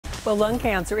Well, lung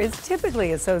cancer is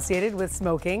typically associated with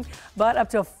smoking, but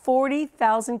up to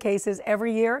 40,000 cases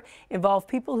every year involve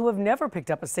people who have never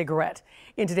picked up a cigarette.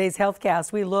 In today's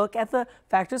HealthCast, we look at the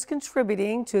factors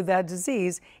contributing to that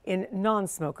disease in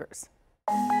non-smokers.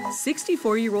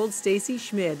 64-year-old Stacy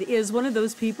Schmid is one of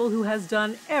those people who has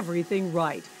done everything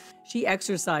right. She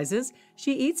exercises,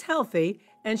 she eats healthy,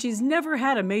 and she's never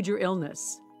had a major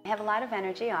illness. I have a lot of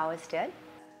energy, I always did.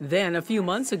 Then, a few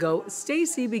months ago,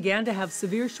 Stacy began to have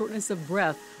severe shortness of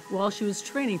breath while she was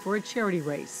training for a charity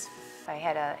race. I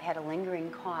had a lingering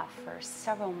cough for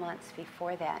several months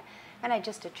before that, and I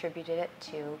just attributed it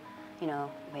to,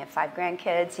 we have 5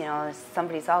 grandkids,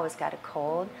 somebody's always got a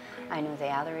cold. I knew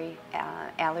the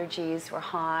allergies were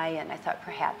high, and I thought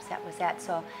perhaps that was that,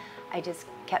 so I just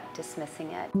kept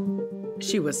dismissing it.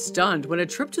 She was stunned when a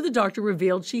trip to the doctor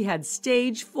revealed she had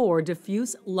stage 4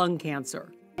 diffuse lung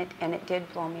cancer. And it did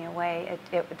blow me away.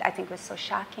 I think it was so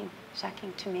shocking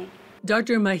to me.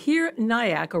 Dr. Mahir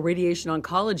Nayak, a radiation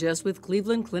oncologist with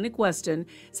Cleveland Clinic Weston,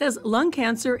 says lung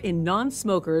cancer in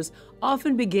non-smokers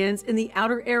often begins in the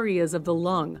outer areas of the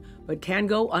lung, but can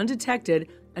go undetected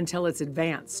until it's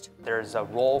advanced. There's a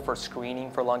role for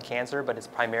screening for lung cancer, but it's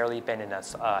primarily been in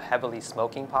a heavily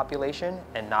smoking population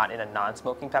and not in a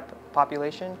non-smoking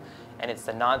population. And it's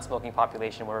the non-smoking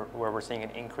population where we're seeing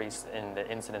an increase in the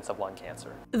incidence of lung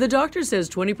cancer. The doctor says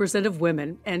 20% of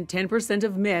women and 10%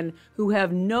 of men who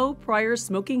have no prior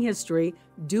smoking history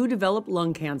do develop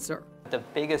lung cancer. The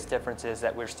biggest difference is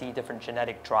that we see different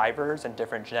genetic drivers and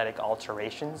different genetic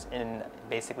alterations in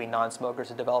basically non-smokers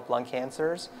who develop lung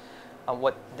cancers.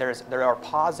 There are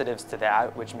positives to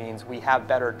that, which means we have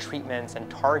better treatments and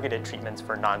targeted treatments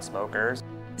for non-smokers.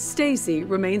 Stacy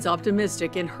remains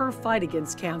optimistic in her fight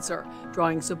against cancer,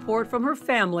 drawing support from her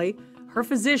family, her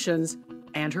physicians,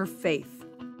 and her faith.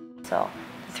 So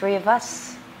the 3 of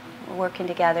us are working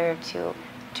together to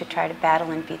try to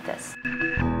battle and beat this.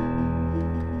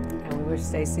 And we wish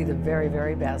Stacy the very,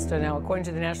 very best. And now, according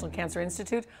to the National Cancer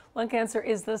Institute, lung cancer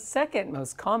is the 2nd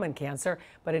most common cancer,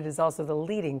 but it is also the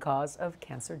leading cause of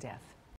cancer death.